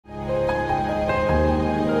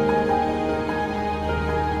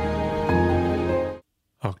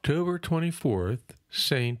October 24th,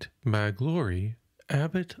 Saint Magloire,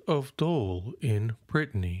 Abbot of Dole in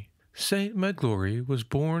Brittany. Saint Magloire was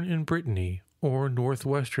born in Brittany, or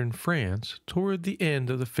northwestern France, toward the end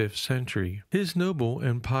of the 5th century. His noble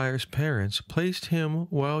and pious parents placed him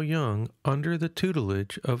while young under the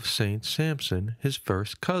tutelage of Saint Samson, his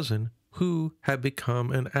first cousin, who had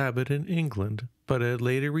become an abbot in England, but had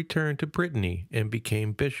later returned to Brittany and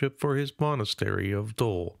became bishop for his monastery of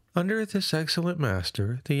Dole. Under this excellent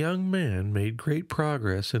master, the young man made great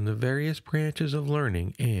progress in the various branches of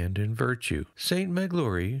learning and in virtue. Saint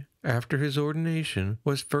Magloire, after his ordination,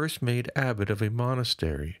 was first made abbot of a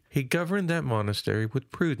monastery. He governed that monastery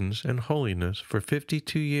with prudence and holiness for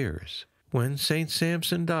 52 years. When Saint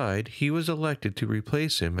Samson died, he was elected to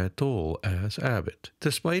replace him at Dole as abbot.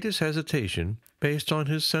 Despite his hesitation, based on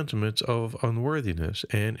his sentiments of unworthiness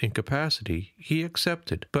and incapacity, he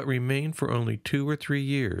accepted, but remained for only 2 or 3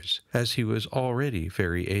 years, as he was already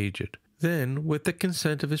very aged. Then, with the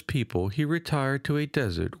consent of his people, he retired to a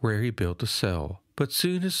desert where he built a cell. But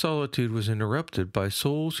soon his solitude was interrupted by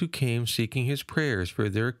souls who came seeking his prayers for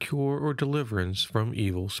their cure or deliverance from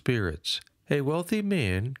evil spirits. A wealthy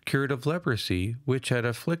man, cured of leprosy, which had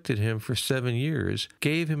afflicted him for 7 years,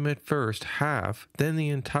 gave him at first half, then the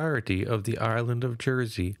entirety of the island of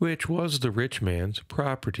Jersey, which was the rich man's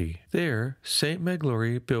property. There, Saint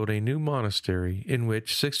Magloire built a new monastery in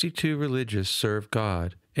which 62 religious served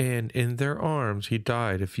God, and in their arms he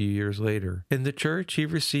died a few years later. In the church he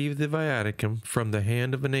received the viaticum from the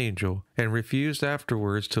hand of an angel, and refused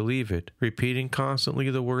afterwards to leave it, repeating constantly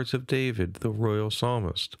the words of David, the royal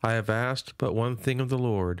psalmist, "I have asked but one thing of the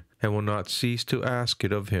Lord, and will not cease to ask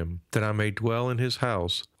it of him, that I may dwell in his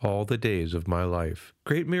house all the days of my life."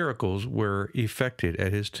 Great miracles were effected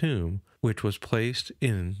at his tomb, which was placed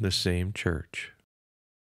in the same church.